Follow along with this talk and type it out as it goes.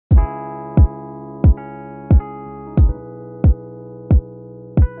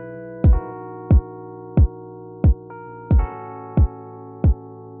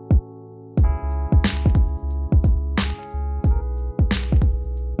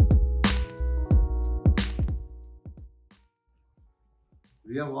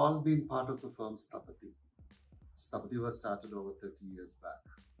We have all been part of the firm Stapati. Stapati was started over 30 years back,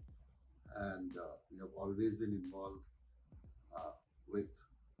 and we have always been involved with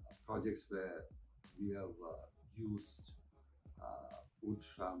projects where we have used wood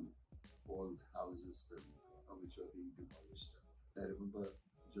from old houses and, which were being demolished. I remember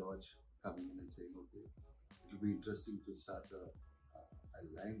George coming in and saying, okay, it would be interesting to start a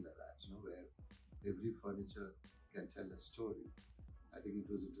line like that, where every furniture can tell a story. I think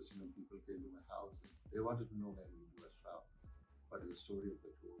it was interesting when people came to my house and they wanted to know where we were from, what is the story of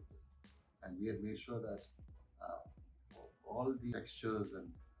the wood. And we had made sure that all the textures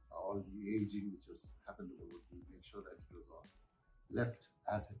and all the aging which was happened to the wood, we made sure that it was all left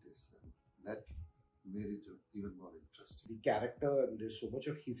as it is. And that made it even more interesting. The character, and there's so much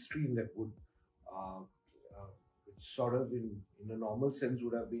of history in that wood, which sort of in a normal sense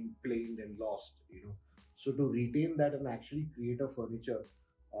would have been planed and lost, So to retain that and actually create a furniture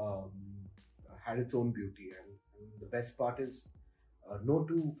had its own beauty. And the best part is no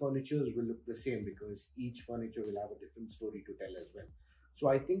two furnitures will look the same because each furniture will have a different story to tell as well. So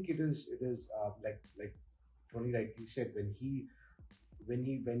I think it is like Tony rightly said, when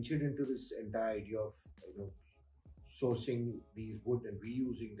he ventured into this entire idea of sourcing these wood and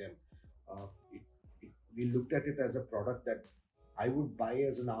reusing them, we looked at it as a product that I would buy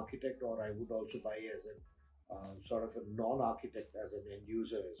as an architect, or I would also buy as a sort of a non-architect, as an end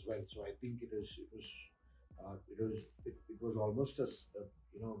user as well. So I think it was almost a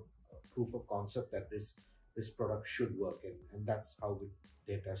proof of concept that this product should work, and that's how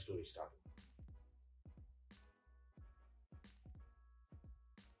the entire story started.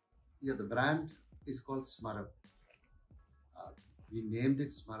 Yeah, the brand is called Smaram. We named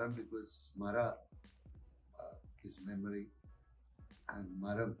it Smaram because Smara is memory, and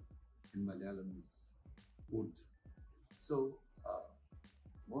Maram in Malayalam is wood. So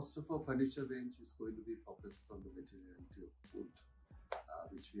most of our furniture range is going to be focused on the materiality of wood,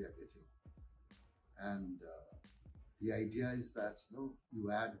 which we are getting. And the idea is that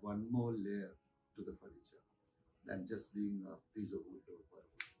you add one more layer to the furniture than just being a piece of wood or whatever.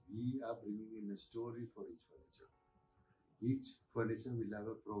 We are bringing in a story for each furniture. Each furniture will have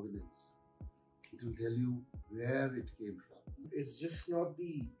a provenance. It will tell you where it came from. It's just not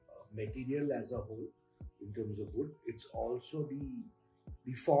the material as a whole in terms of wood, it's also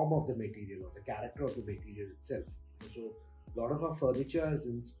the form of the material or the character of the material itself. So a lot of our furniture is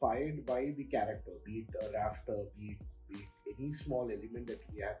inspired by the character, be it a rafter, be it any small element that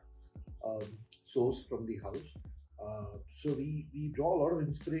we have sourced from the house. So we draw a lot of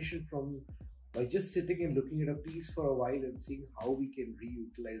inspiration from by just sitting and looking at a piece for a while and seeing how we can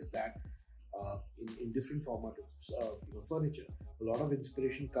reutilize that in different format of furniture. A lot of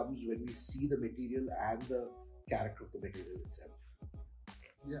inspiration comes when we see the material and the character of the material itself.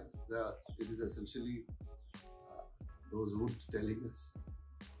 Yeah, it is essentially those wood telling us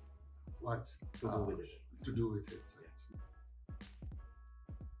what to do with it. Right?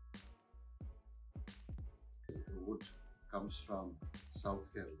 The wood comes from South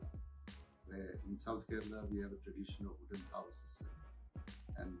Kerala, where in South Kerala we have a tradition of wooden houses,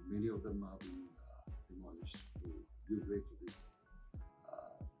 and many of them are being demolished to give way to these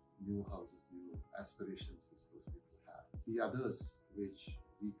new houses, new aspirations which those people have. The others which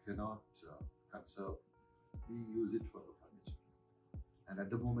we cannot conserve, we use it for the furniture. And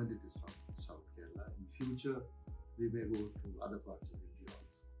at the moment it is from South Kerala. In future, we may go to other parts of India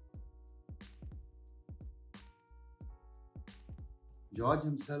also. George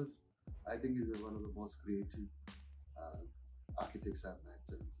himself, I think, is one of the most creative architects I've met.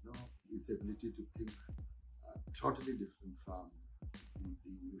 And its ability to think totally different from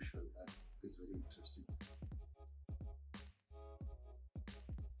the usual, that is very interesting.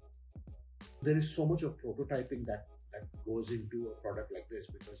 There is so much of prototyping that goes into a product like this,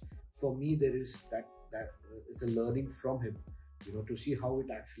 because for me there is that it's a learning from him, to see how it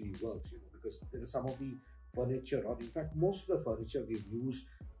actually works, because there are some of the furniture, or in fact most of the furniture we've used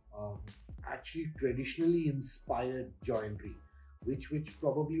actually traditionally inspired joinery, which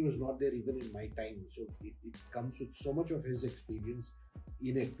probably was not there even in my time. So it comes with so much of his experience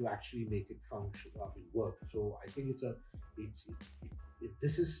in it to actually make it function, work. So I think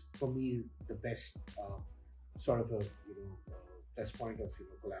this is for me the best sort of a plus point of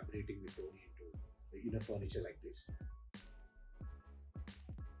collaborating with Tony into a furniture like this.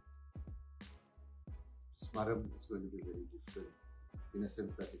 Smaram is going to be very different in a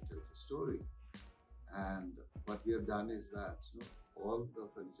sense that it tells a story. And what we have done is that all the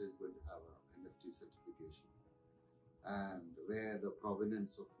furniture is going to have an NFT certification, and where the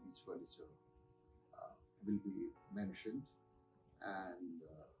provenance of each furniture will be mentioned, and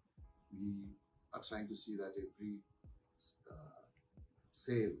we are trying to see that every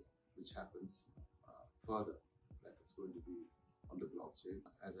sale which happens further, that is going to be on the blockchain.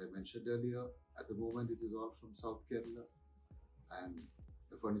 As I mentioned earlier, at the moment it is all from South Kerala, and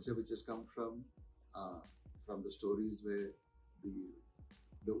the furniture which has come from the stories where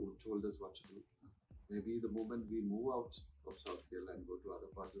the wood told us what to do. Maybe the moment we move out of South Kerala and go to other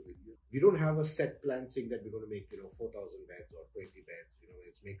parts of India, we don't have a set plan saying that we're going to make 4,000 beds or 20 beds.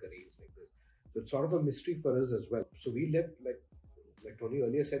 Let's make a range like this. So it's sort of a mystery for us as well. So we let, like Tony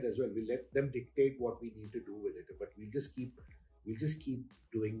earlier said as well, we let them dictate what we need to do with it. But we'll just keep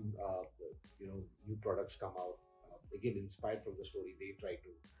doing new products come out, again inspired from the story they try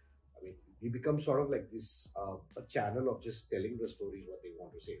to. I mean, we become sort of like this a channel of just telling the stories what they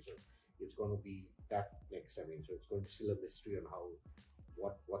want to say. So it's going to be that next. I mean, so it's going to be still a mystery on how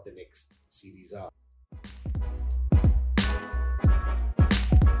what the next series are.